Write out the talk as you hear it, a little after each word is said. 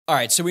All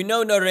right, so we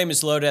know Notre Dame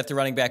is loaded at the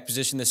running back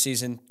position this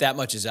season. That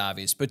much is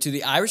obvious. But do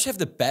the Irish have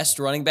the best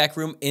running back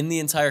room in the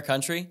entire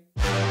country?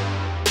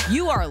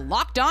 You are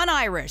Locked On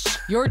Irish,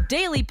 your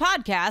daily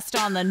podcast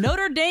on the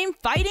Notre Dame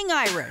Fighting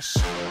Irish.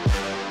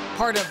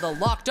 Part of the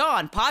Locked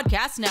On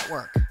Podcast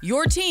Network,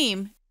 your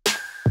team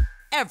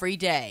every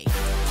day.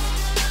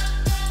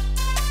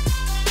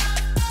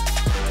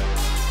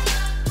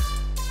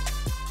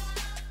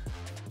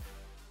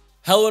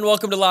 Hello and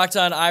welcome to Locked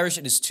On Irish.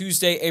 It is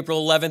Tuesday,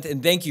 April 11th,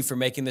 and thank you for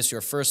making this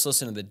your first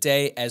listen of the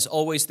day. As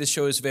always, this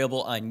show is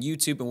available on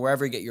YouTube and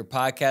wherever you get your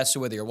podcasts, so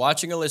whether you're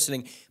watching or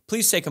listening,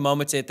 please take a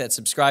moment to hit that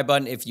subscribe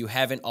button if you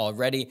haven't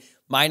already.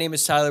 My name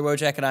is Tyler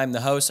Wojciak, and I'm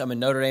the host. I'm a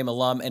Notre Dame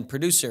alum and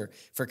producer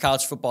for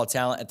college football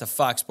talent at the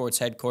Fox Sports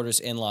headquarters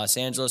in Los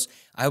Angeles.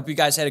 I hope you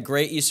guys had a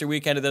great Easter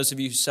weekend, to those of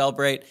you who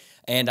celebrate,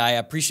 and I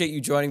appreciate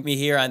you joining me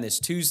here on this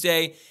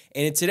Tuesday.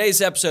 And in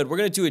today's episode, we're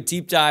going to do a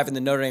deep dive in the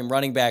Notre Dame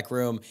running back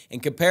room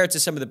and compare it to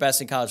some of the best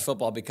in college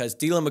football because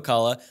DeLand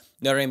McCullough,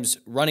 Notre Dame's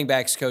running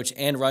backs coach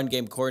and run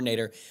game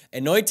coordinator,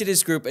 anointed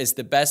his group as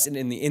the best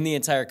in the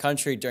entire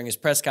country during his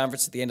press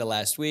conference at the end of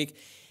last week.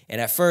 And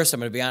at first, I'm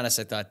going to be honest,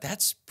 I thought,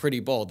 that's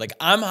pretty bold. Like,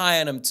 I'm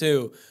high on him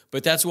too,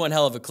 but that's one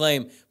hell of a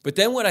claim. But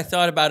then when I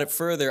thought about it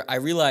further, I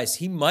realized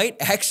he might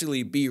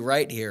actually be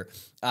right here.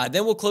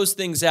 Then we'll close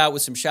things out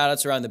with some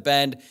shout-outs around the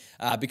bend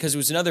because it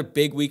was another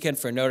big weekend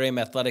for Notre Dame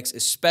athletics,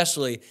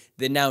 especially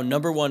the now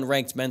 #1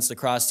 ranked men's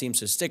lacrosse team,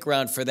 so stick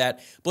around for that.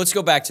 But let's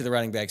go back to the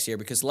running backs here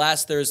because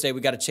last Thursday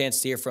we got a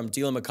chance to hear from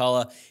DeLand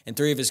McCullough and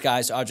three of his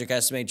guys,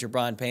 Wojciak,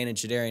 Jabron Payne, and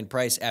Jadarian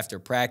Price after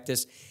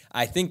practice.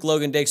 I think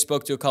Logan Diggs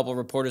spoke to a couple of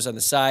reporters on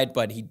the side,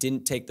 but he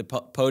didn't take the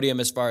podium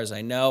as far as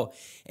I know.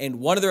 And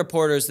one of the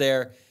reporters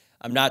there,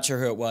 I'm not sure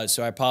who it was,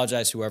 so I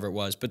apologize whoever it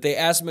was, but they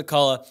asked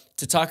McCullough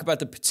to talk about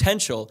the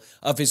potential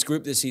of his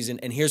group this season,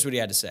 and here's what he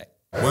had to say.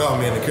 Well,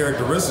 the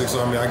characteristics,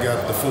 I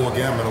got the full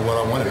gamut of what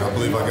I wanted. I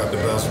believe I got the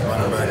best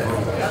running back group,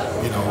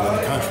 in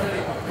the country,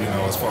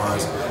 as far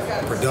as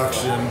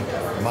production,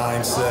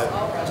 mindset,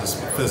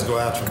 just physical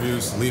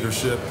attributes,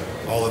 leadership,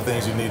 all the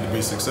things you need to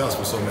be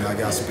successful. So, I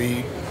got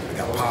speed, I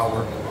got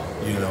power,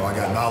 I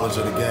got knowledge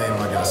of the game,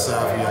 I got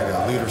savvy, I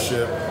got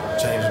leadership,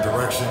 change of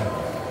direction,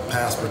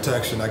 pass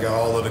protection. I got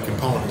all of the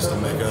components to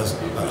make us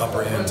an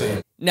upper-end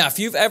team. Now, if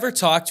you've ever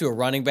talked to a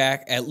running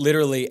back at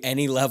literally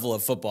any level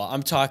of football,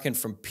 I'm talking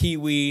from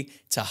peewee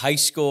to high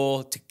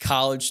school to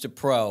college to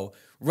pro,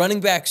 running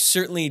backs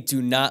certainly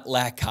do not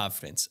lack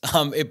confidence.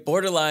 It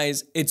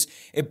borderlines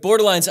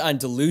on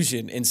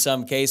delusion in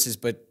some cases,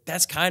 but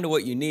that's kind of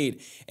what you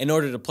need in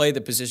order to play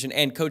the position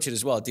and coach it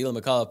as well. DeLand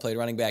McCullough played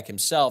running back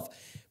himself,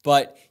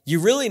 but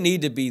you really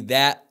need to be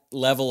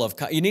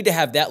you need to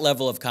have that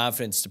level of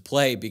confidence to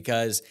play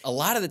because a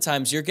lot of the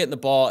times you're getting the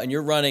ball and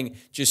you're running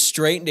just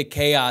straight into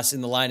chaos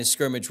in the line of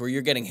scrimmage where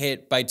you're getting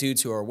hit by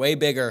dudes who are way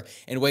bigger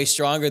and way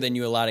stronger than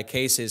you in a lot of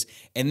cases.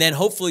 And then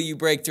hopefully you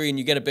break through and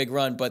you get a big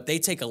run, but they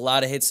take a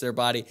lot of hits to their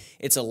body.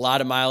 It's a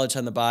lot of mileage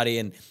on the body.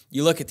 And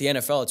you look at the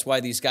NFL, it's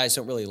why these guys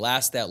don't really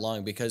last that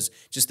long because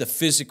just the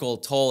physical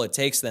toll it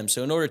takes them.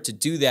 So in order to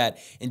do that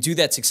and do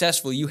that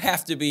successfully, you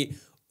have to be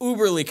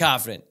uberly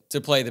confident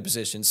to play the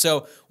position.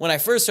 So when I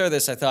first heard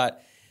this, I thought,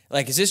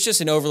 is this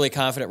just an overly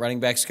confident running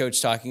backs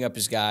coach talking up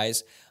his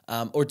guys?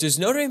 Or does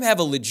Notre Dame have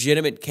a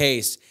legitimate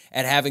case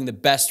at having the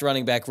best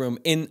running back room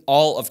in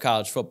all of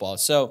college football?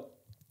 So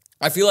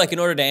I feel like in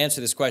order to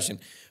answer this question,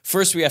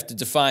 first we have to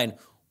define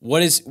what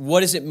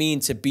does it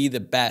mean to be the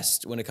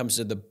best when it comes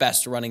to the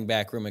best running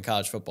back room in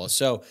college football?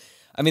 So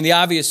the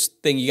obvious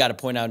thing you got to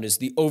point out is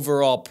the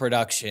overall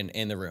production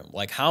in the room.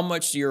 Like, how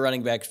much do your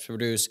running backs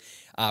produce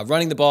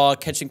running the ball,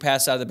 catching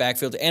passes out of the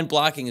backfield, and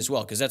blocking as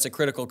well, because that's a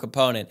critical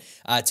component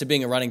to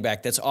being a running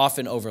back that's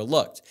often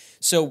overlooked.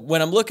 So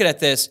when I'm looking at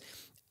this,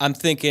 I'm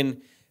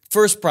thinking,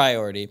 first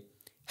priority,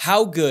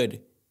 how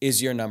good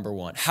is your number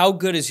one? How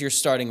good is your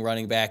starting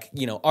running back?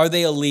 Are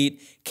they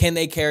elite? Can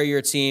they carry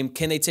your team?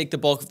 Can they take the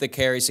bulk of the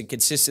carries and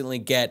consistently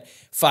get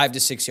 5 to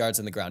 6 yards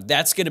on the ground?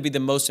 That's going to be the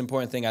most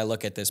important thing I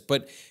look at this.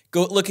 But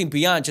looking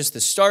beyond just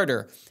the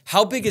starter,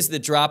 how big is the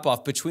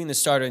drop-off between the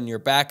starter and your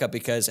backup?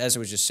 Because as I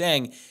was just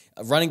saying,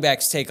 running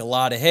backs take a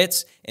lot of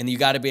hits, and you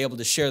got to be able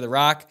to share the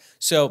rock.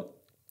 So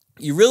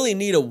you really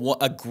need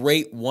a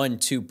great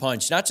 1-2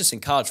 punch, not just in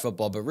college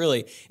football, but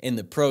really in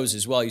the pros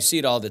as well. You see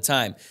it all the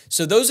time.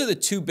 So those are the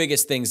two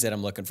biggest things that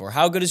I'm looking for.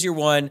 How good is your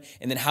one,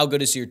 and then how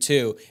good is your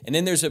two? And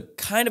then there's a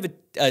kind of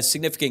a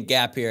significant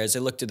gap here as I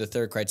look to the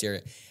third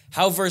criteria.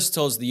 How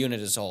versatile is the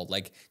unit as a whole?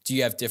 Like, do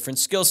you have different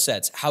skill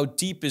sets? How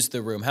deep is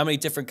the room? How many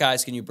different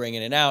guys can you bring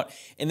in and out?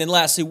 And then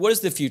lastly, what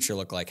does the future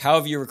look like? How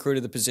have you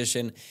recruited the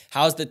position?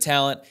 How's the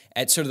talent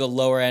at sort of the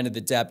lower end of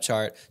the depth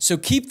chart? So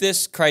keep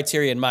this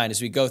criteria in mind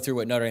as we go through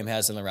what Notre Dame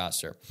has on the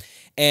roster.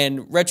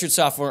 And redshirt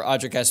sophomore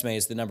Wojciak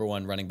is the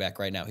 #1 running back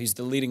right now. He's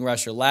the leading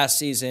rusher last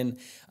season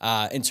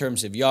in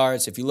terms of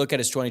yards. If you look at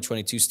his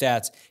 2022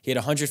 stats, he had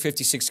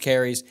 156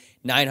 carries,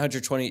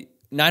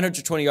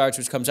 920 yards,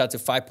 which comes out to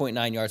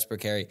 5.9 yards per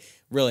carry.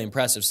 Really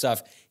impressive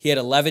stuff. He had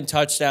 11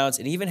 touchdowns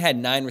and even had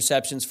 9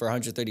 receptions for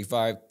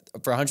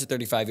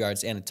 135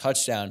 yards and a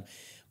touchdown.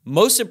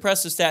 Most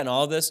impressive stat in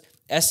all of this,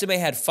 Estime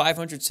had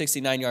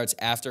 569 yards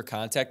after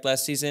contact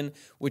last season,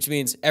 which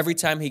means every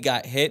time he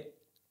got hit,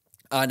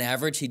 on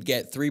average, he'd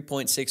get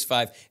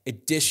 3.65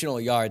 additional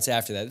yards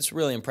after that. It's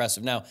really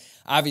impressive. Now,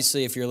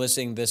 obviously, if you're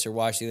listening to this or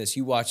watching this,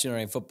 you watched Notre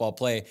Dame football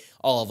play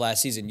all of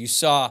last season. You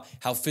saw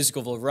how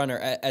physical of a runner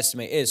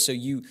Estime is, so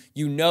you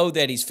know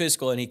that he's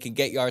physical and he can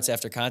get yards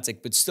after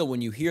contact, but still, when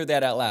you hear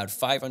that out loud,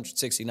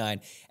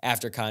 569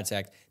 after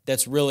contact,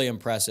 that's really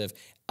impressive.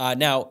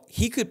 Now,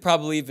 he could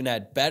probably even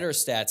had better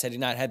stats had he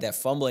not had that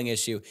fumbling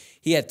issue.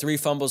 He had 3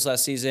 fumbles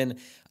last season.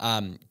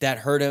 That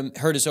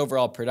hurt his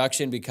overall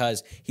production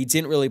because he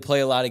didn't really play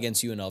a lot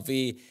against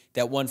UNLV.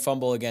 That one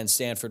fumble against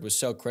Stanford was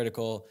so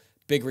critical.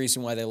 Big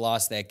reason why they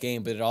lost that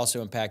game, but it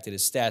also impacted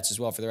his stats as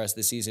well for the rest of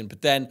the season.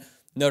 But then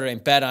Notre Dame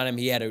bet on him.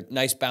 He had a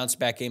nice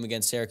bounce-back game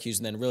against Syracuse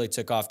and then really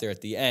took off there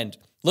at the end.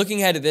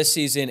 Looking ahead to this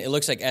season, it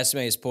looks like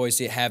Estime is poised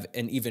to have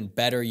an even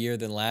better year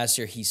than last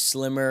year. He's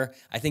slimmer.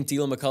 I think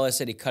DeLand McCullough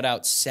said he cut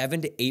out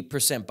 7 to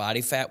 8%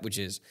 body fat, which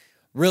is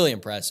really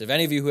impressive.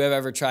 Any of you who have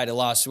ever tried to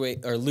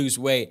lose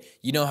weight,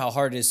 you know how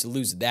hard it is to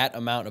lose that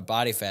amount of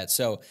body fat.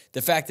 So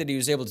the fact that he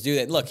was able to do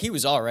that, look, he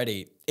was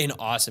already in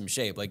awesome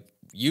shape. Like,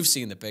 you've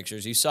seen the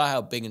pictures. You saw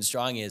how big and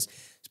strong he is.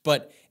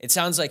 But it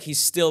sounds like he's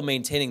still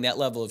maintaining that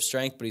level of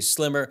strength, but he's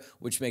slimmer,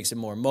 which makes him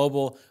more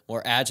mobile,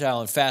 more agile,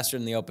 and faster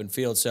in the open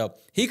field. So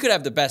he could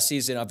have the best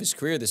season of his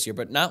career this year,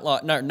 but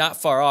not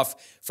far off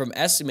from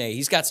Estime.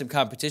 He's got some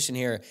competition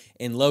here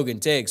in Logan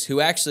Diggs,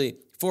 who actually,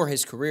 for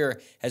his career,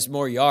 has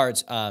more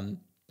yards.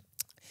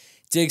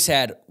 Diggs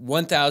had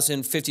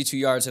 1,052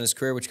 yards in his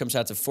career, which comes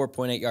out to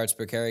 4.8 yards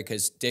per carry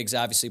because Diggs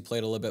obviously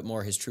played a little bit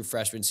more his true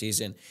freshman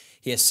season.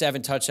 He has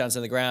 7 touchdowns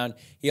on the ground.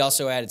 He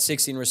also added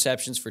 16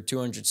 receptions for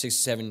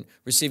 267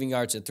 receiving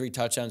yards and 3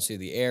 touchdowns through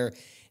the air.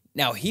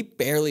 Now, he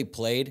barely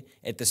played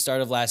at the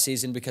start of last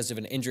season because of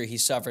an injury he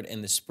suffered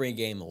in the spring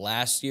game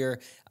last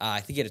year. I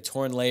think he had a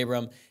torn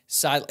labrum.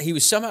 He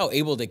was somehow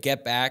able to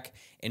get back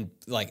and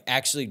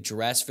actually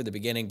dress for the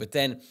beginning, but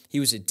then he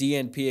was a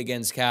DNP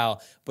against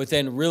Cal, but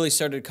then really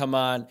started to come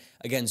on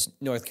against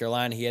North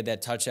Carolina. He had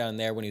that touchdown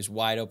there when he was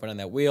wide open on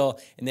that wheel,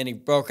 and then he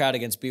broke out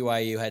against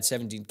BYU, had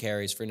 17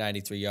 carries for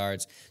 93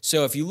 yards.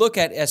 So if you look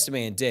at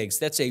Estime and Diggs,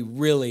 that's a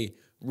really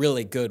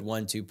good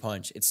 1-2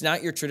 punch. It's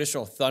not your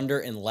traditional thunder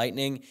and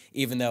lightning,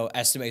 even though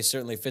Estime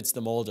certainly fits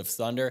the mold of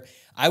thunder.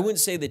 I wouldn't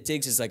say that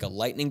Diggs is like a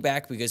lightning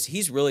back because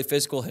he's really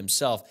physical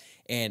himself,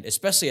 and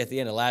especially at the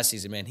end of last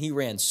season, man, he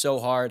ran so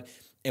hard.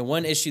 And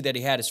one issue that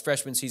he had his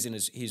freshman season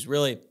is he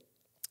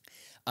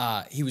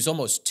was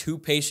almost too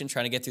patient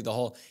trying to get through the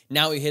hole.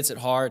 Now he hits it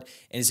hard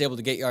and is able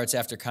to get yards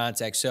after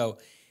contact. So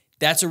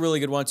that's a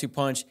really good 1-2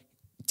 punch.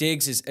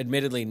 Diggs is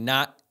admittedly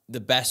not the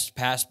best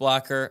pass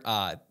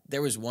blocker.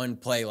 There was one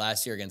play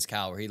last year against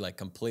Cal where he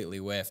completely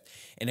whiffed,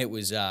 and it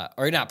was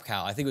or not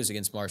Cal. I think it was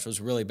against Marshall. It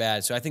was really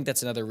bad. So I think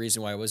that's another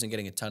reason why I wasn't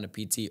getting a ton of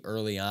PT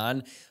early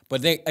on.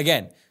 But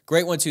again,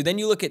 great 1-2. Then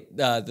you look at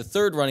the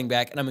third running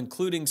back, and I'm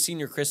including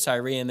senior Chris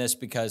Tyree in this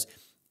because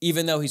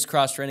even though he's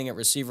cross-training at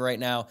receiver right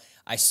now,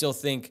 I still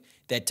think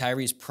that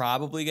Tyree's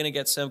probably going to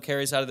get some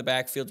carries out of the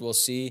backfield. We'll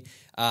see.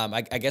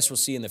 I guess we'll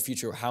see in the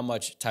future how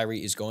much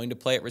Tyree is going to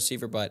play at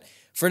receiver. But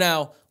for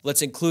now,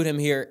 let's include him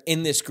here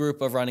in this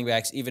group of running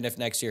backs, even if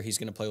next year he's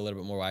going to play a little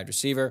bit more wide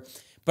receiver.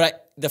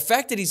 But the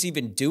fact that he's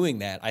even doing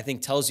that, I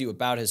think, tells you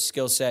about his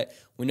skill set.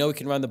 We know he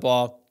can run the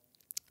ball.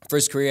 For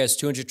his career, he has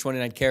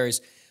 229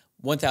 carries,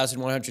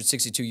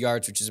 1,162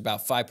 yards, which is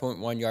about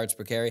 5.1 yards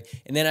per carry.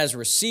 And then as a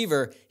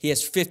receiver, he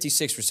has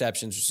 56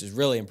 receptions, which is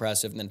really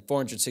impressive, and then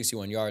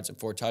 461 yards and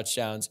 4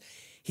 touchdowns.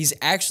 He's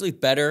actually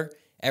better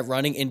at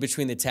running in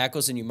between the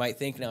tackles than you might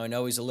think. Now, I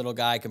know he's a little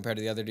guy compared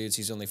to the other dudes.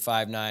 He's only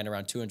 5'9",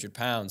 around 200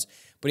 pounds.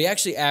 But he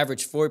actually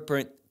averaged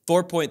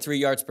 4.3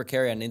 yards per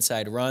carry on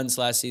inside runs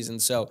last season.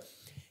 So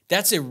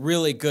that's a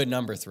really good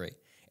number 3.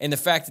 And the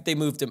fact that they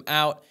moved him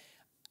out,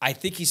 I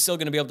think he's still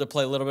going to be able to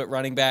play a little bit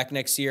running back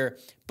next year.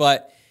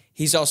 But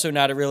he's also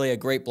not really a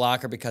great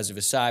blocker because of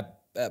his size,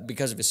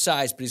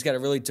 but he's got a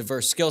really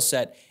diverse skill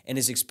set, and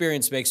his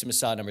experience makes him a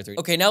solid number 3.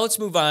 Okay, now let's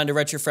move on to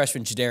redshirt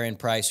freshman Jadarian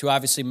Price, who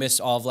obviously missed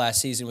all of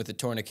last season with the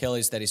torn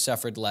Achilles that he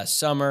suffered last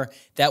summer.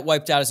 That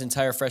wiped out his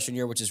entire freshman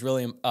year, which is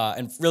really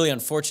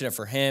unfortunate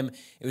for him.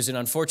 It was an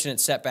unfortunate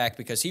setback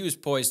because he was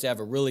poised to have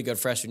a really good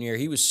freshman year.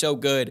 He was so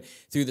good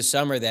through the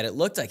summer that it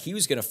looked like he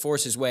was going to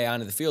force his way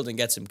onto the field and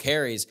get some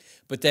carries,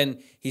 but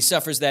then he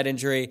suffers that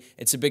injury.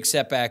 It's a big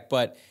setback,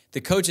 but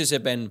the coaches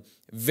have been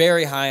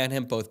very high on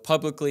him, both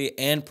publicly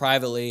and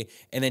privately.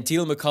 And then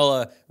DeLand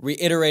McCullough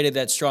reiterated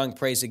that strong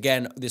praise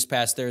again this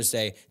past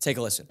Thursday. Take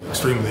a listen.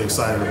 Extremely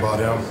excited about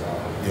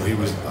him. He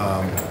was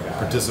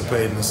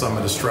participating in some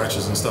of the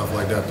stretches and stuff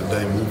like that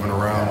today, moving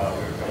around.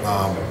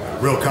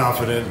 Real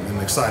confident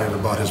and excited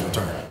about his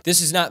return.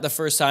 This is not the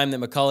first time that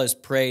McCullough has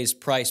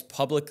praised Price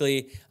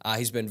publicly.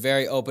 He's been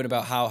very open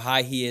about how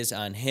high he is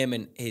on him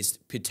and his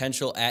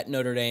potential at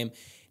Notre Dame.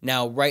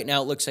 Now, right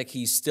now, it looks like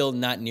he's still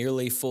not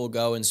nearly full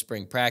go in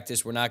spring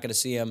practice. We're not going to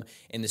see him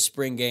in the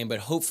spring game, but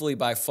hopefully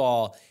by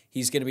fall,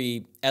 He's going to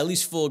be at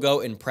least full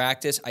go in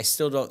practice. I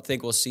still don't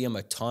think we'll see him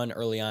a ton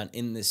early on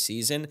in this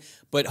season,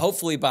 but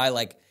hopefully by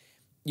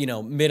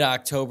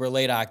mid-October,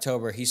 late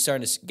October, he's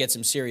starting to get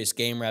some serious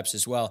game reps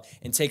as well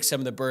and take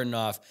some of the burden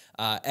off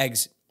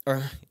and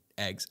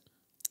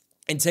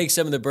take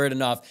some of the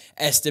burden off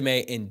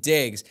Estime and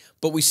Diggs.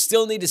 But we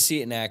still need to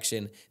see it in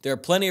action. There are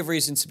plenty of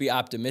reasons to be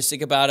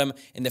optimistic about him,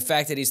 and the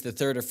fact that he's the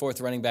third or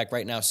fourth running back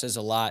right now says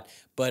a lot.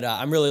 But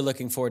I'm really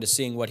looking forward to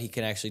seeing what he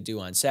can actually do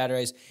on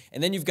Saturdays.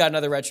 And then you've got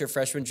another redshirt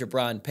freshman,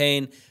 Jabron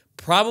Payne,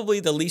 probably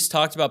the least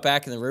talked about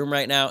back in the room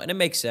right now, and it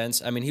makes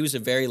sense. I mean, he was a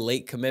very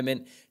late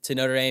commitment to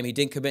Notre Dame. He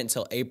didn't commit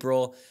until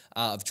April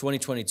of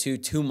 2022,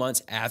 2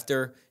 months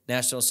after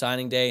National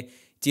Signing Day.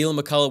 DeLand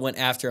McCullough went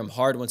after him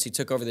hard once he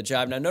took over the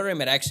job. Now, Notre Dame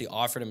had actually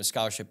offered him a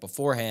scholarship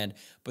beforehand,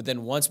 but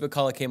then once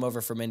McCullough came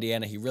over from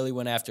Indiana, he really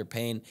went after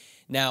Payne.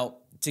 Now,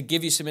 to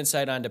give you some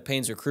insight onto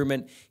Payne's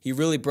recruitment, he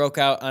really broke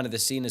out onto the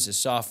scene as a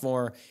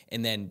sophomore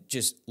and then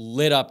just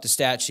lit up the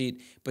stat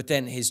sheet. But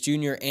then his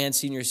junior and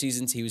senior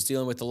seasons, he was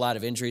dealing with a lot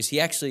of injuries. He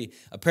actually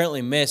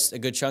apparently missed a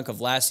good chunk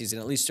of last season,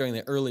 at least during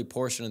the early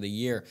portion of the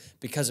year,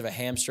 because of a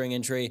hamstring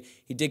injury.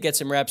 He did get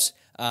some reps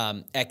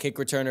at kick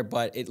returner,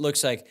 but it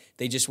looks like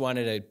they just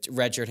wanted to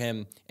redshirt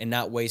him and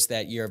not waste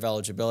that year of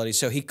eligibility.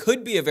 So he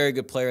could be a very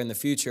good player in the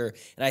future,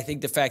 and I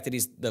think the fact that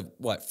he's the,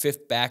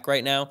 fifth back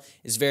right now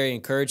is very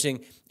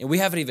encouraging. And we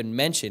haven't even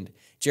mentioned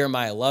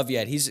Jeremiah Love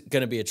yet. He's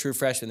going to be a true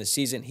freshman this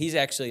season. He's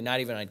actually not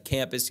even on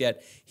campus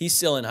yet. He's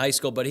still in high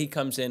school, but he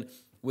comes in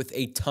with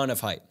a ton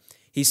of height.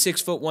 He's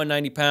 6 foot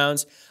 190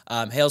 pounds,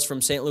 hails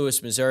from St.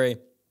 Louis, Missouri.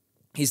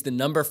 He's the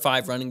number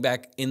 5 running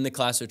back in the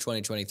class of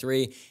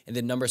 2023 and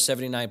the number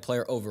 79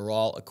 player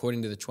overall,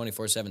 according to the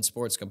 24/7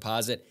 Sports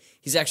Composite.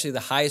 He's actually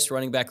the highest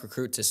running back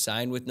recruit to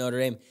sign with Notre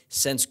Dame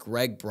since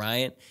Greg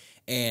Bryant.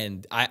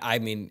 And I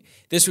mean,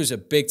 this was a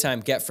big-time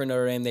get for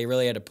Notre Dame. They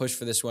really had to push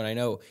for this one. I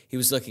know he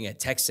was looking at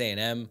Texas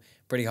A&M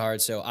pretty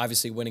hard, so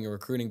obviously winning a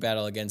recruiting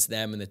battle against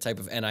them and the type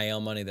of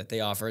NIL money that they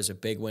offer is a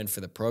big win for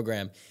the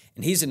program.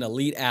 And he's an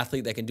elite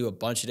athlete that can do a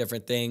bunch of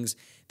different things.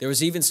 There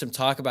was even some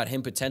talk about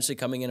him potentially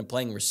coming in and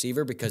playing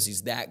receiver because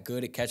he's that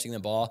good at catching the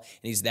ball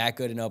and he's that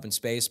good in open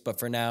space. But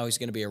for now, he's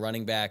going to be a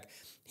running back.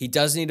 He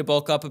does need to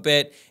bulk up a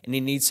bit, and he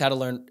needs how to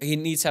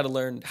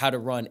learn how to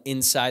run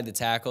inside the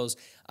tackles.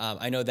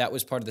 I know that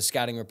was part of the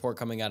scouting report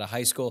coming out of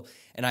high school,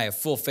 and I have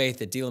full faith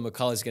that DeLand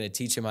McCullough is going to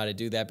teach him how to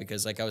do that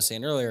because, like I was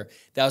saying earlier,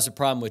 that was a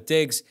problem with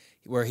Diggs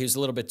where he was a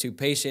little bit too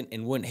patient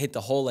and wouldn't hit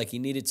the hole like he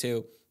needed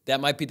to. That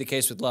might be the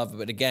case with Love,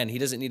 but again, he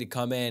doesn't need to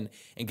come in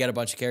and get a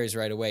bunch of carries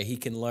right away. He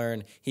can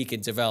learn, he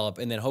can develop,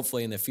 and then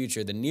hopefully in the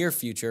future, the near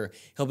future,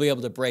 he'll be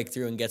able to break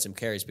through and get some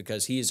carries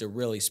because he is a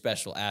really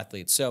special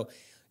athlete. So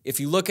if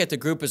you look at the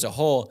group as a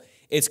whole,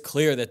 it's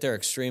clear that they're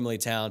extremely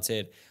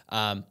talented.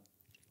 I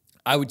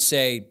would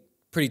say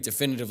pretty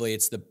definitively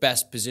it's the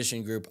best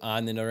position group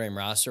on the Notre Dame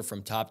roster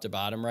from top to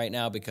bottom right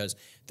now because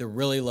they're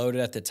really loaded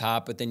at the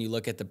top, but then you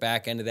look at the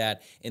back end of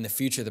that in the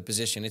future of the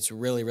position, it's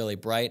really, really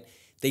bright.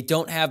 They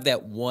don't have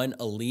that one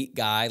elite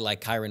guy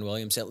like Kyron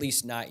Williams, at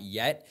least not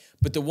yet.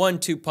 But the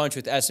 1-2 punch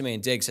with Estime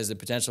and Diggs has the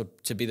potential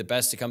to be the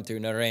best to come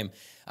through Notre Dame,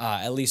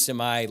 at least in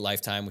my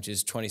lifetime, which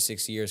is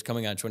 26 years,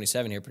 coming on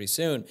 27 here pretty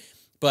soon.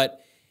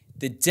 But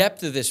the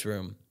depth of this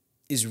room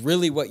is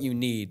really what you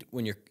need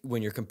when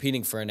you're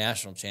competing for a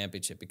national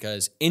championship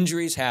because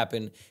injuries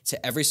happen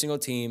to every single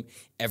team,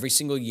 every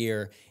single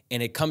year,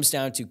 and it comes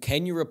down to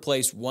can you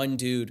replace one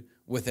dude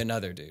with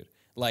another dude?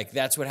 Like,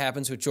 that's what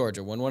happens with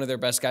Georgia. When one of their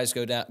best guys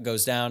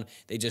goes down,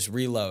 they just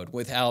reload.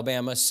 With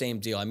Alabama, same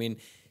deal. I mean,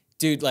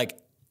 dude, like,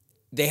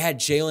 they had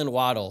Jalen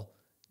Waddle,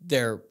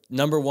 their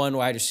number 1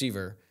 wide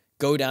receiver,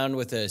 go down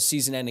with a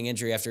season-ending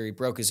injury after he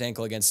broke his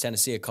ankle against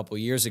Tennessee a couple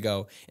years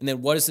ago. And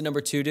then what does the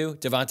number 2 do?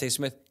 Devontae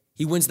Smith.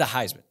 He wins the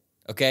Heisman.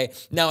 Okay?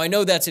 Now, I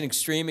know that's an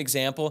extreme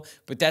example,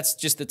 but that's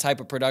just the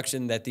type of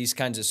production that these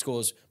kinds of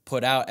schools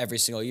put out every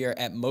single year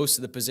at most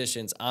of the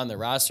positions on the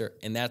roster,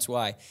 and that's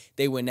why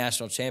they win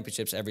national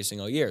championships every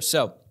single year.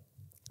 So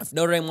if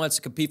Notre Dame wants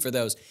to compete for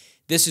those,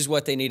 this is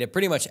what they need at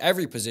pretty much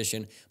every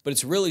position, but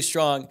it's really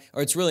strong,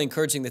 or it's really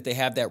encouraging that they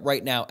have that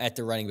right now at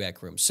the running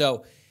back room.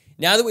 So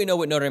now that we know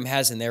what Notre Dame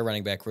has in their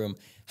running back room,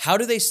 how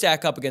do they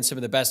stack up against some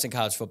of the best in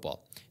college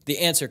football? The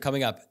answer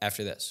coming up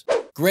after this.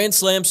 Grand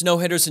slams,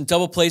 no-hitters, and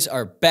double plays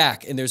are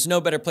back, and there's no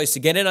better place to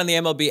get in on the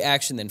MLB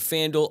action than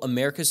FanDuel,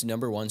 America's #1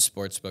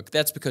 sportsbook.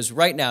 That's because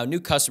right now,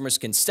 new customers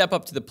can step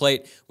up to the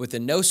plate with a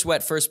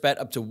no-sweat first bet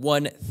up to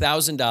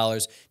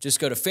 $1,000. Just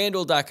go to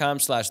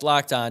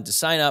FanDuel.com/lockedon to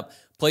sign up,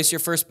 place your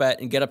first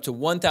bet, and get up to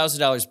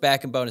 $1,000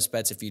 back in bonus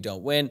bets if you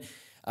don't win.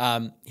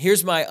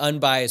 Here's my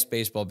unbiased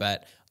baseball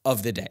bet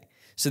of the day.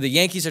 So the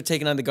Yankees are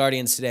taking on the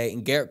Guardians today,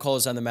 and Garrett Cole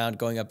is on the mound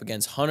going up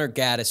against Hunter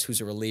Gaddis,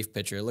 who's a relief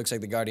pitcher. It looks like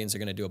the Guardians are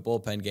going to do a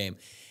bullpen game.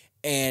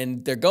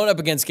 And they're going up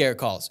against Garrett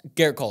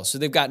Cole, so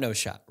they've got no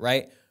shot,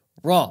 right?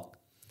 Wrong.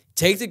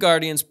 Take the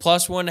Guardians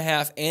plus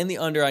 1.5 and the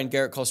under on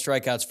Garrett Cole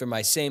strikeouts for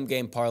my same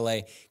game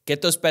parlay.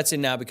 Get those bets in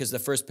now because the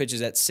first pitch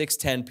is at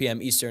 6:10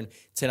 p.m. Eastern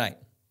tonight.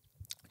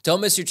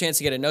 Don't miss your chance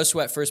to get a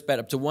no-sweat first bet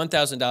up to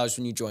 $1,000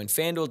 when you join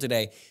FanDuel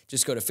today.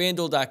 Just go to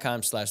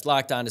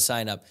FanDuel.com/lockedon to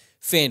sign up.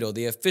 FanDuel,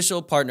 the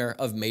official partner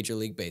of Major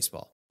League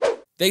Baseball.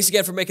 Thanks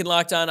again for making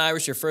Locked On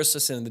Irish your first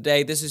listen of the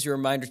day. This is your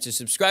reminder to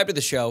subscribe to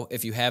the show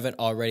if you haven't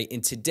already.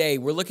 And today,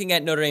 we're looking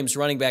at Notre Dame's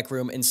running back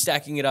room and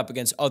stacking it up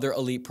against other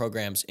elite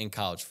programs in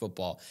college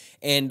football.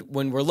 And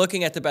when we're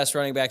looking at the best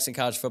running backs in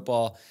college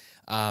football,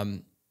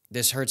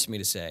 this hurts me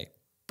to say,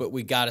 but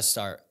we got to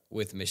start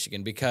with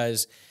Michigan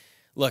because,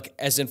 look,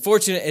 as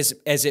unfortunate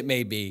as it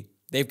may be,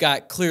 they've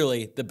got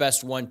clearly the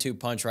best 1-2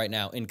 punch right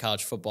now in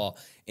college football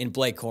in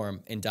Blake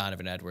Corum and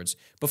Donovan Edwards.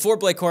 Before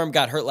Blake Corum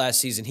got hurt last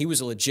season, he was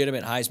a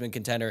legitimate Heisman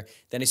contender.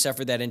 Then he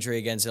suffered that injury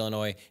against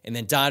Illinois. And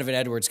then Donovan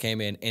Edwards came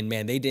in, and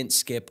man, they didn't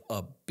skip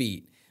a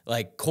beat.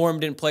 Like, Corum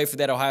didn't play for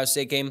that Ohio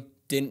State game.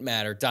 Didn't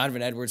matter.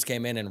 Donovan Edwards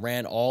came in and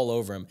ran all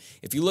over him.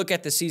 If you look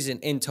at the season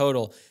in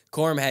total,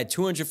 Corum had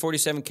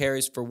 247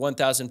 carries for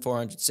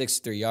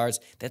 1,463 yards.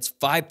 That's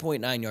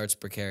 5.9 yards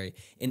per carry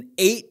and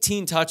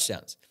 18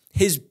 touchdowns.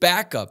 His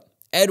backup,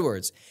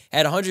 Edwards,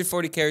 had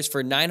 140 carries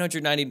for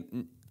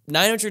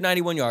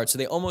 991 yards, so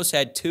they almost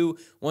had two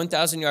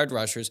 1,000-yard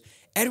rushers.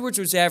 Edwards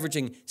was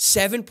averaging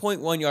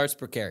 7.1 yards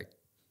per carry.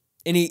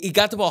 And he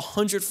got the ball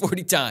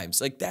 140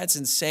 times. Like, that's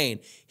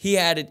insane. He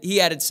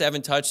added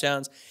 7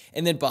 touchdowns.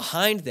 And then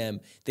behind them,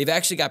 they've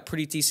actually got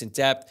pretty decent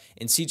depth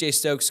in C.J.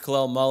 Stokes,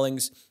 Kalel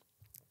Mullings,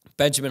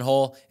 Benjamin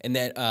Hall, and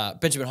then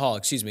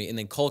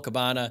Cole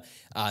Cabana,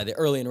 the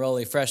early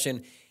enrollee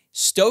freshman.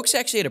 Stokes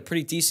actually had a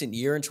pretty decent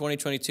year in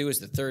 2022 as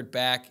the third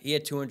back. He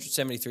had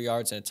 273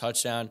 yards and a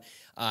touchdown.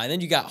 And then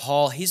you got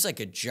Hall. He's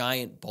like a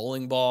giant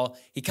bowling ball.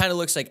 He kind of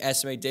looks like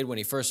Esme did when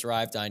he first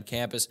arrived on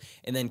campus.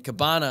 And then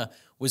Cabana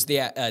was the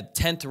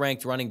 10th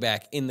ranked running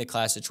back in the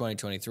class of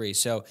 2023.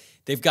 So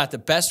they've got the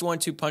best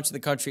 1-2 punch in the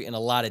country and a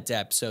lot of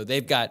depth. So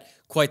they've got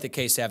quite the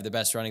case to have the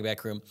best running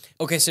back room.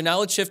 Okay, so now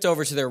let's shift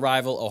over to their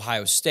rival,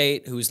 Ohio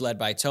State, who's led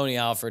by Tony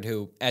Alford,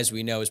 who, as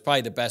we know, is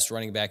probably the best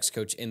running backs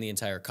coach in the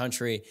entire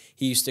country.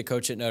 He used to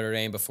coach at Notre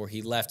Dame before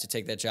he left to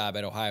take that job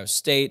at Ohio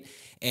State,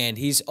 and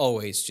he's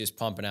always just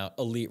pumping out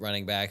elite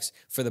running backs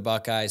for the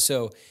Buckeyes.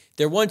 So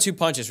their 1-2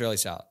 punch is really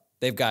solid.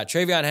 They've got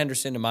Travion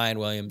Henderson and Mayan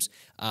Williams.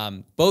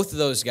 Both of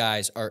those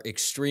guys are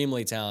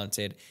extremely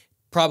talented.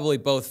 Probably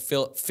both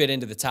fit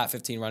into the top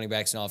 15 running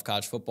backs in all of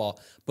college football.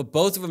 But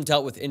both of them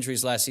dealt with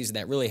injuries last season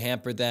that really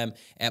hampered them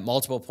at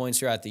multiple points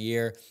throughout the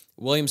year.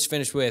 Williams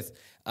finished with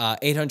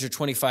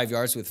 825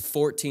 yards with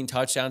 14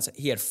 touchdowns.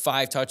 He had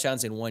 5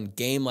 touchdowns in one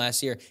game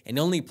last year and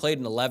only played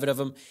in 11 of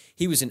them.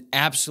 He was an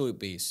absolute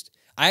beast.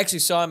 I actually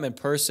saw him in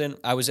person.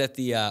 I was at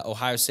the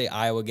Ohio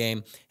State-Iowa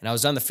game, and I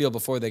was on the field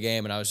before the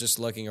game, and I was just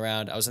looking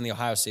around. I was on the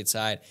Ohio State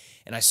side,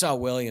 and I saw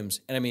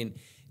Williams. And, I mean,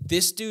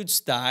 this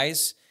dude's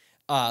thighs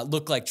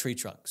look like tree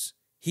trunks.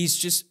 He's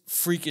just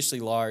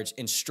freakishly large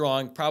and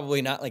strong,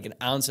 probably not like an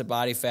ounce of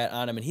body fat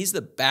on him. And he's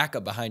the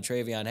backup behind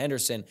Travion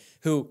Henderson,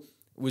 who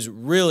was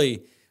really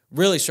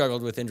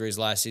struggled with injuries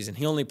last season.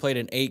 He only played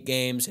in 8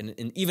 games, and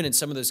even in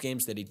some of those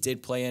games that he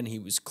did play in, he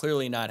was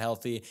clearly not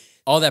healthy.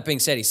 All that being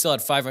said, he still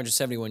had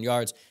 571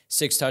 yards,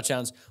 6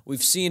 touchdowns.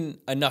 We've seen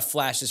enough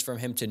flashes from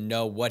him to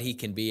know what he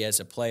can be as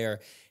a player.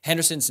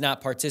 Henderson's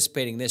not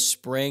participating this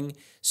spring,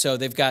 so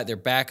they've got their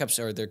backups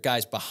or their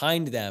guys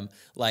behind them,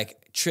 like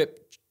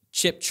Chip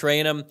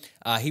Traynham.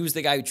 He was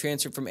the guy who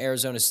transferred from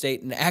Arizona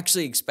State and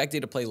actually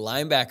expected to play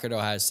linebacker at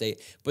Ohio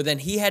State, but then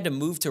he had to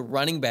move to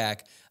running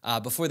back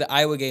before the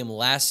Iowa game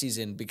last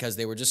season because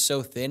they were just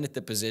so thin at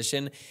the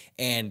position,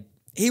 and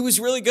he was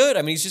really good.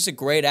 I mean, he's just a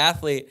great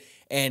athlete,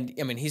 and,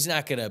 I mean, he's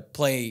not going to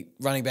play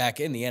running back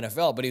in the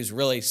NFL, but he was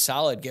really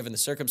solid given the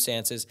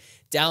circumstances.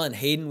 Dallin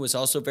Hayden was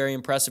also very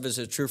impressive as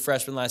a true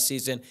freshman last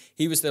season.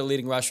 He was their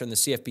leading rusher in the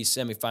CFP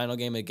semifinal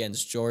game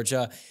against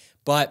Georgia,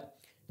 but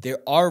there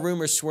are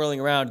rumors swirling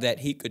around that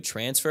he could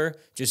transfer,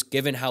 just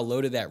given how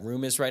loaded that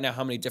room is right now,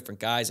 how many different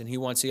guys, and he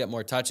wants to get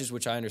more touches,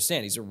 which I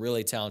understand. He's a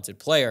really talented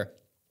player.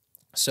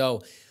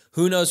 So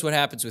who knows what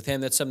happens with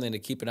him? That's something to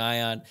keep an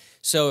eye on.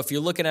 So if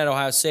you're looking at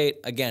Ohio State,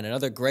 again,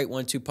 another great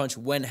 1-2 punch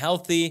when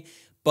healthy,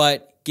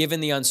 but given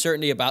the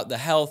uncertainty about the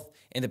health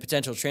and the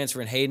potential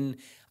transfer in Hayden,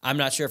 I'm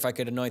not sure if I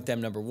could anoint them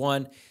number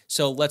 1.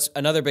 So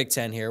another Big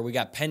Ten here. We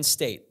got Penn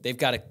State. They've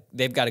got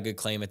a good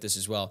claim at this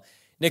as well.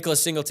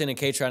 Nicholas Singleton and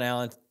Katron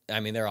Allen, I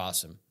mean, they're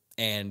awesome.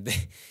 And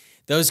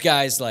those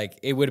guys, like,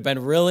 it would have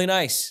been really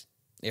nice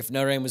if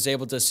Notre Dame was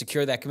able to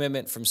secure that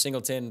commitment from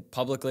Singleton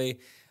publicly.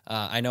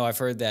 I know I've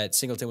heard that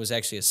Singleton was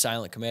actually a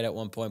silent commit at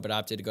one point, but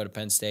opted to go to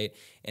Penn State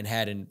and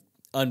had an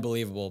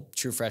unbelievable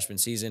true freshman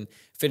season.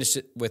 Finished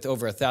it with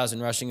over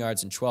 1,000 rushing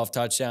yards and 12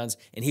 touchdowns,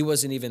 and he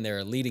wasn't even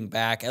their leading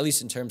back, at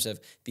least in terms of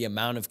the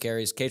amount of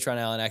carries. Katron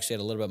Allen actually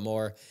had a little bit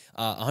more,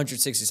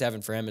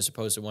 167 for him as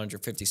opposed to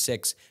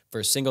 156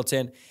 for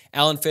Singleton.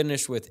 Allen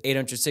finished with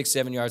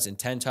 867 yards and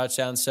 10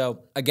 touchdowns.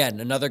 So, again,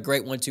 another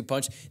great 1-2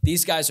 punch.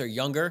 These guys are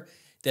younger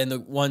than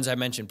the ones I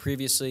mentioned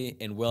previously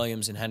in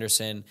Williams and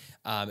Henderson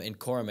and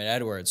Corum and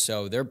Edwards.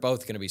 So they're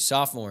both going to be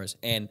sophomores,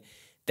 and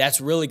that's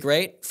really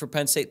great for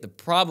Penn State. The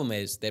problem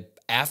is that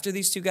after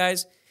these two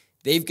guys,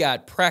 they've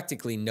got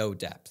practically no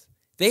depth.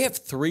 They have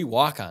 3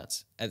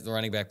 walk-ons at the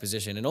running back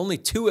position, and only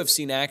 2 have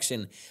seen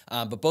action,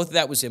 but both of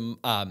that was in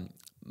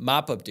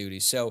mop-up duty.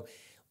 So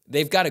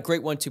they've got a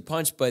great 1-2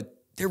 punch, but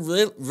they're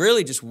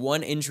really just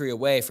one injury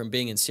away from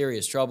being in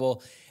serious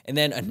trouble. And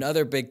then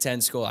another Big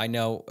Ten school, I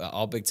know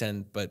all Big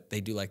Ten, but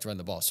they do like to run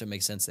the ball, so it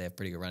makes sense they have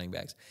pretty good running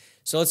backs.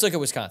 So let's look at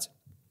Wisconsin.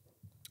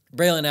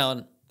 Braylon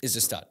Allen is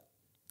a stud.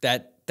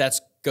 That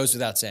goes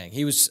without saying.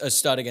 He was a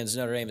stud against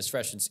Notre Dame his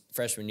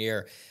freshman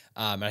year,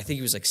 and I think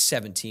he was like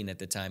 17 at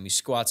the time. He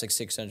squats like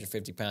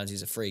 650 pounds.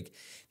 He's a freak.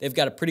 They've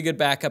got a pretty good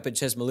backup at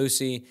Ches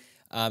Malusi.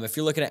 If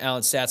you're looking at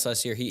Allen's stats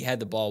last year, he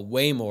had the ball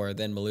way more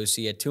than Malusi.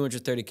 He had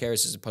 230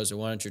 carries as opposed to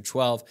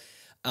 112.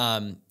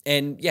 And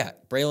yeah,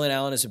 Braylon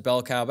Allen is a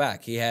bell cow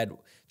back. He had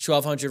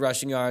 1,200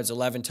 rushing yards,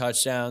 11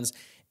 touchdowns.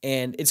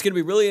 And it's going to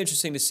be really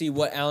interesting to see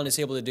what Allen is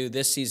able to do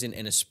this season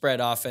in a spread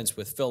offense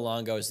with Phil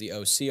Longo as the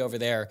OC over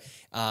there.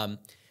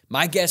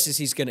 My guess is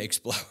he's going to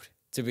explode,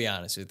 to be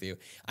honest with you.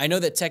 I know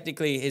that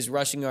technically his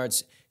rushing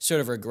yards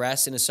sort of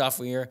regress in his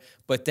sophomore year,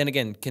 but then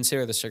again,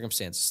 consider the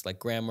circumstances. Like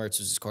Graham Mertz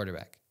was his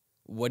quarterback.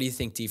 What do you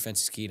think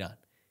defense is keyed on?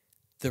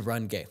 The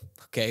run game,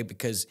 okay?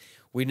 Because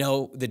we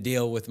know the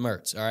deal with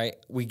Mertz, all right?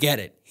 We get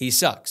it. He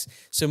sucks.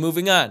 So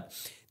moving on.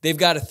 They've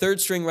got a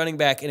third-string running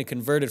back and a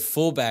converted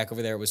fullback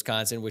over there at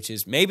Wisconsin, which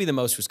is maybe the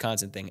most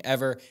Wisconsin thing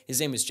ever. His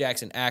name is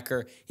Jackson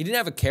Acker. He didn't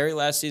have a carry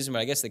last season, but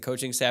I guess the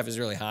coaching staff is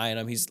really high on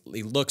him.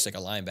 He looks like a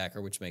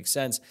linebacker, which makes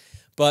sense.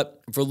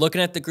 But if we're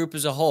looking at the group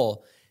as a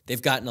whole,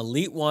 they've got an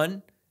elite one,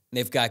 and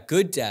they've got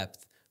good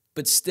depth,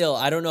 but still,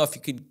 I don't know if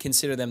you could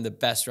consider them the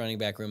best running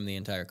back room in the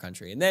entire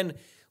country. And then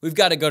we've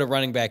got to go to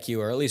running back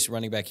U, or at least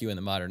running back U in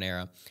the modern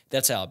era.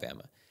 That's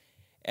Alabama.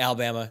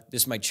 Alabama,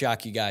 this might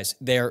shock you guys.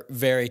 They're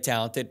very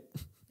talented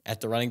at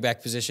the running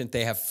back position.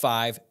 They have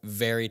 5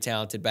 very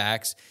talented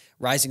backs.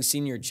 Rising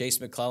senior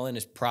Jace McClellan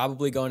is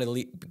probably going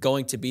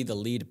to be the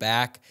lead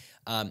back.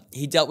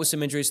 He dealt with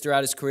some injuries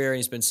throughout his career, and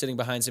he's been sitting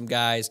behind some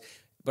guys.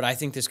 But I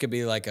think this could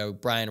be like a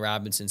Brian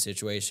Robinson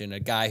situation,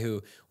 a guy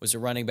who was a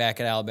running back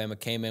at Alabama,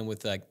 came in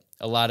with like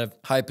a lot of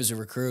hype as a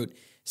recruit,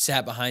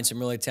 sat behind some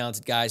really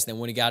talented guys. Then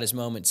when he got his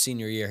moment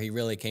senior year, he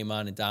really came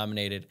on and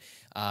dominated.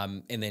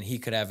 And then he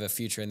could have a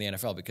future in the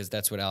NFL because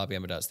that's what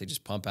Alabama does. They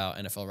just pump out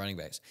NFL running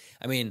backs.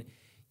 I mean,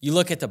 you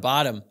look at the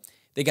bottom,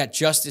 they got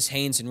Justice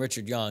Haynes and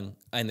Richard Young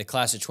in the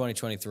class of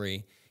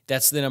 2023.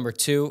 That's the number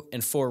 2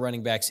 and 4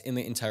 running backs in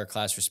the entire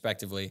class,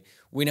 respectively.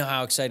 We know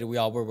how excited we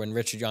all were when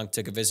Richard Young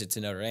took a visit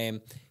to Notre Dame.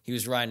 He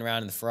was riding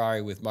around in the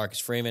Ferrari with Marcus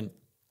Freeman.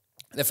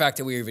 The fact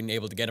that we were even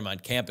able to get him on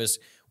campus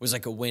was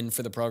like a win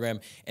for the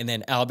program. And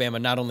then Alabama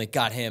not only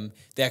got him,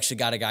 they actually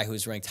got a guy who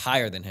was ranked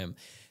higher than him.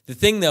 The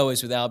thing, though,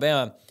 is with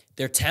Alabama,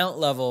 their talent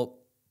level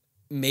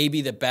may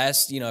be the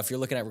best, if you're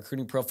looking at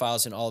recruiting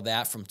profiles and all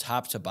that from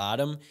top to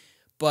bottom.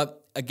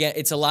 But again,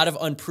 it's a lot of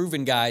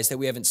unproven guys that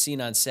we haven't seen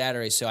on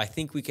Saturday, so I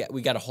think we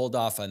got to hold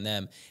off on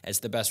them as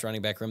the best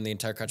running back room in the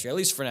entire country, at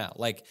least for now.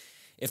 Like,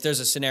 if there's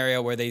a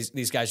scenario where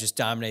these guys just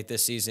dominate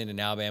this season and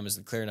Alabama's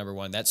the clear number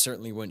 1, that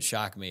certainly wouldn't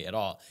shock me at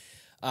all.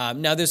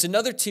 Now, there's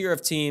another tier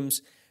of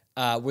teams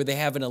where they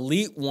have an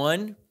elite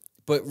one,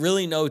 but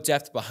really no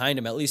depth behind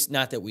them, at least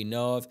not that we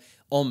know of.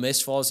 Ole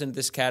Miss falls into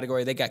this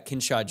category. They got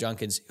Kinshaw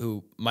Junkins,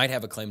 who might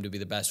have a claim to be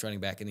the best running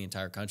back in the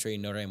entire country.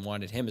 Notre Dame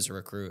wanted him as a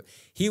recruit.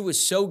 He was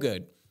so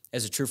good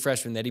as a true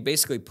freshman that he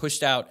basically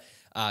pushed out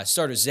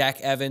starter Zach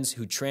Evans,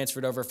 who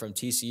transferred over from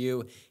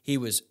TCU. He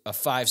was a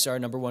 5-star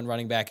number 1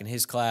 running back in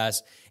his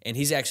class, and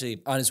he's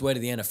actually on his way to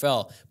the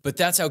NFL. But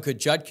that's how good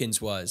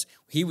Judkins was.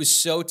 He was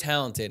so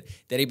talented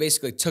that he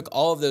basically took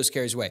all of those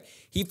carries away.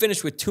 He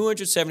finished with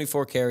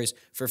 274 carries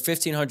for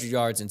 1,500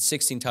 yards and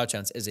 16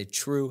 touchdowns as a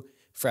true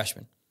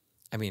freshman.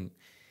 I mean,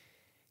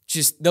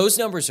 just those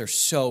numbers are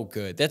so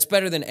good. That's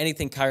better than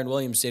anything Kyron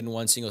Williams did in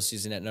one single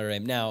season at Notre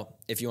Dame. Now,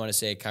 if you want to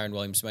say Kyron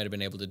Williams might have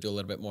been able to do a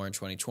little bit more in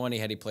 2020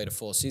 had he played a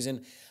full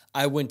season,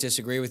 I wouldn't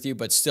disagree with you,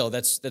 but still,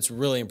 that's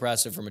really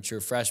impressive from a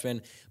true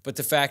freshman. But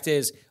the fact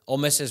is, Ole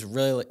Miss has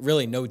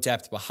really no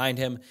depth behind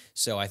him,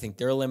 so I think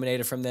they're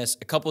eliminated from this.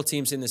 A couple of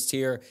teams in this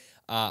tier,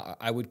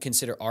 I would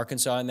consider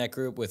Arkansas in that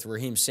group with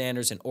Raheem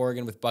Sanders and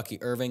Oregon with Bucky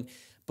Irving.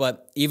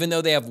 But even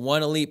though they have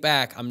one elite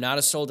back, I'm not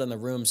as sold on the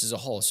rooms as a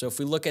whole. So if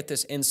we look at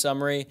this in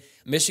summary,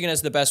 Michigan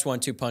has the best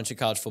 1-2 punch in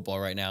college football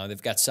right now.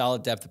 They've got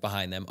solid depth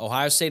behind them.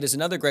 Ohio State is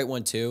another great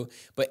one too,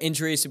 but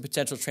injuries and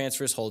potential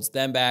transfers holds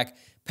them back.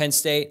 Penn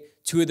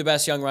State, 2 of the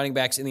best young running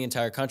backs in the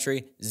entire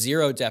country,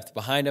 0 depth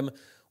behind them.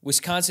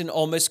 Wisconsin and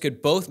Ole Miss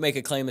could both make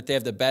a claim that they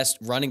have the best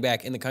running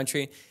back in the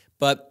country,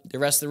 but the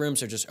rest of the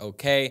rooms are just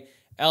okay.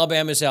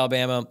 Alabama's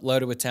Alabama,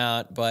 loaded with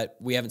talent, but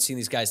we haven't seen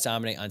these guys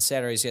dominate on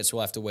Saturdays yet, so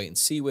we'll have to wait and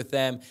see with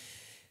them.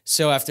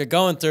 So after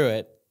going through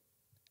it,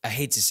 I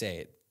hate to say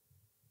it,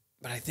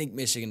 but I think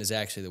Michigan is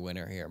actually the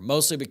winner here,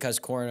 mostly because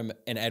Corum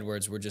and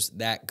Edwards were just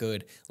that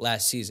good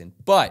last season.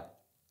 But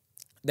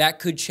that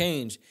could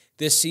change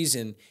this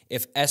season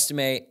if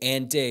Estime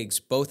and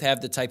Diggs both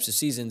have the types of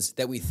seasons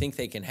that we think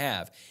they can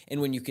have. And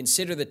when you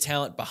consider the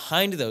talent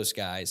behind those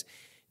guys,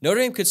 Notre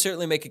Dame could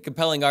certainly make a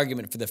compelling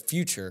argument for the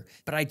future,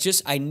 but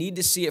I need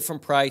to see it from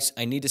Price.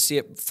 I need to see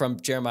it from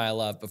Jeremiah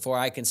Love before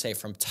I can say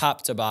from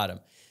top to bottom,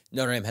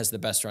 Notre Dame has the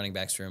best running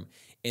backs room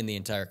in the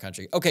entire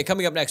country. Okay,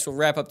 coming up next, we'll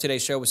wrap up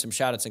today's show with some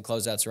shoutouts and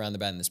closeouts around the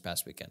bend this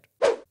past weekend.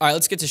 All right,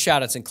 let's get to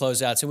shoutouts and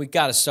closeouts, and we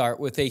got to start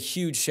with a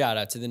huge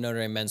shout-out to the Notre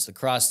Dame men's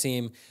lacrosse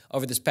team.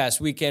 Over this past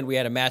weekend, we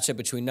had a matchup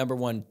between number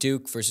 1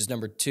 Duke versus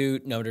number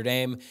 2 Notre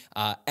Dame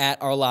at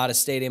Arlotta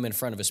Stadium in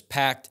front of a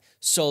packed,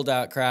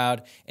 sold-out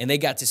crowd, and they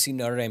got to see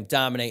Notre Dame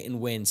dominate and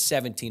win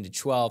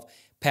 17-12.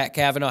 Pat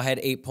Cavanaugh had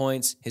 8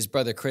 points. His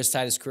brother Chris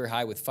tied his career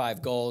high with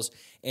 5 goals,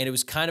 and it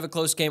was kind of a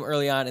close game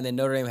early on, and then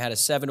Notre Dame had a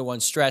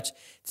 7-1 stretch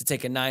to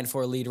take a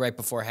 9-4 lead right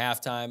before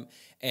halftime.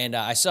 And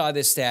I saw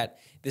this stat.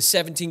 The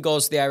 17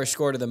 goals the Irish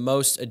scored are the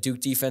most a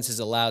Duke defense has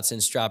allowed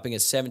since dropping a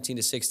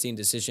 17-16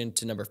 decision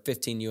to number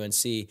 15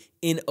 UNC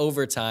in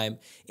overtime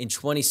in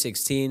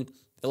 2016.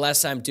 The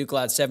last time Duke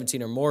allowed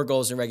 17 or more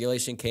goals in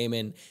regulation came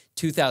in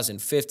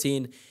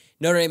 2015.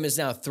 Notre Dame is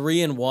now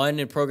 3-1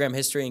 in program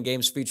history in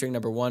games featuring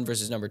number 1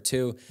 versus number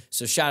 2.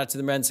 So shout out to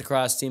the men's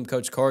lacrosse team,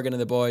 Coach Corrigan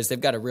and the boys. They've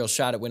got a real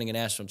shot at winning a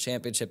national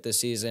championship this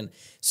season.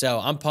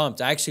 So I'm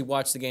pumped. I actually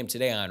watched the game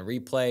today on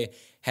replay,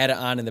 had it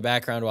on in the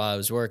background while I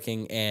was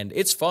working, and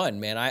it's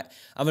fun, man.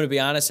 I'm going to be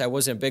honest, I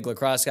wasn't a big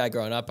lacrosse guy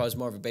growing up. I was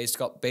more of a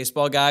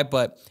baseball guy,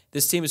 but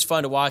this team is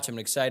fun to watch. I'm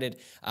excited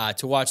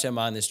to watch them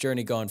on this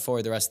journey going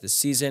forward the rest of the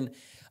season.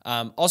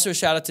 Also, a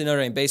shout out to Notre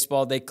Dame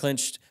baseball. They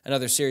clinched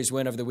another series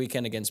win over the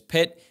weekend against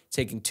Pitt,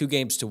 taking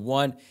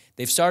 2-1.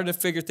 They've started to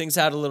figure things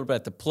out a little bit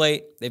at the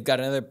plate. They've got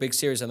another big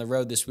series on the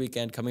road this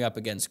weekend coming up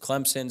against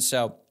Clemson.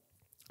 So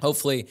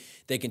hopefully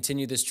they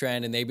continue this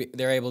trend and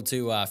they're able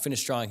to finish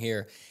strong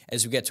here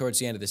as we get towards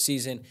the end of the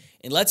season.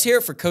 And let's hear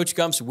it for Coach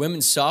Gump's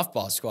women's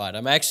softball squad.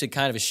 I'm actually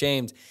kind of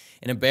ashamed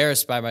and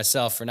embarrassed by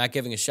myself for not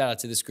giving a shout out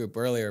to this group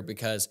earlier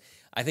because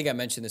I think I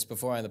mentioned this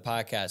before on the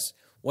podcast.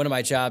 One of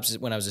my jobs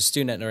when I was a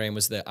student at Notre Dame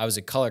was I was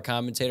a color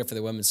commentator for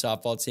the women's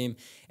softball team,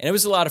 and it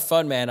was a lot of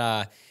fun, man.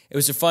 It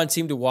was a fun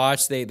team to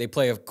watch. They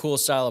play a cool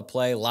style of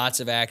play, lots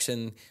of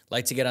action,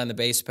 like to get on the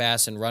base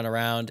pass and run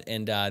around,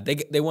 and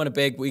they won a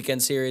big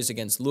weekend series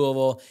against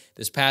Louisville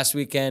this past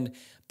weekend.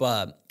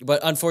 But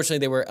unfortunately,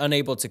 they were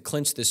unable to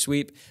clinch the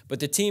sweep. But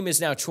the team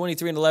is now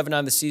 23-11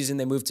 on the season.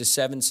 They moved to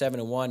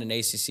 7-1 in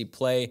ACC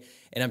play,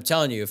 and I'm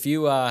telling you, if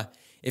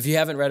you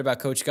haven't read about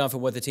Coach Gumpf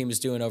and what the team is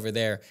doing over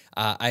there,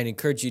 I'd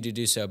encourage you to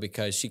do so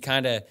because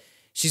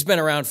she's been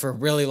around for a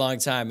really long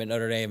time at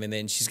Notre Dame, and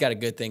then she's got a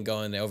good thing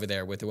going over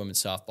there with the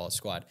women's softball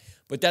squad.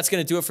 But that's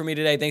going to do it for me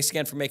today. Thanks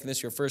again for making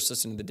this your first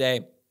listen of the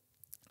day.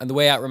 On the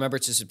way out, remember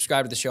to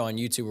subscribe to the show on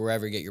YouTube or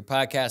wherever you get your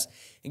podcast,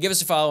 and give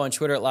us a follow on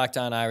Twitter at Locked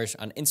On Irish,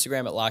 on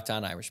Instagram at Locked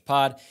On Irish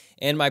Pod,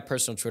 and my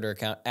personal Twitter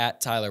account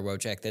at Tyler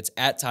Wojciak. That's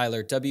at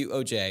Tyler,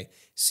 Wojciak.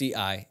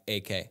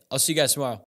 I'll see you guys tomorrow.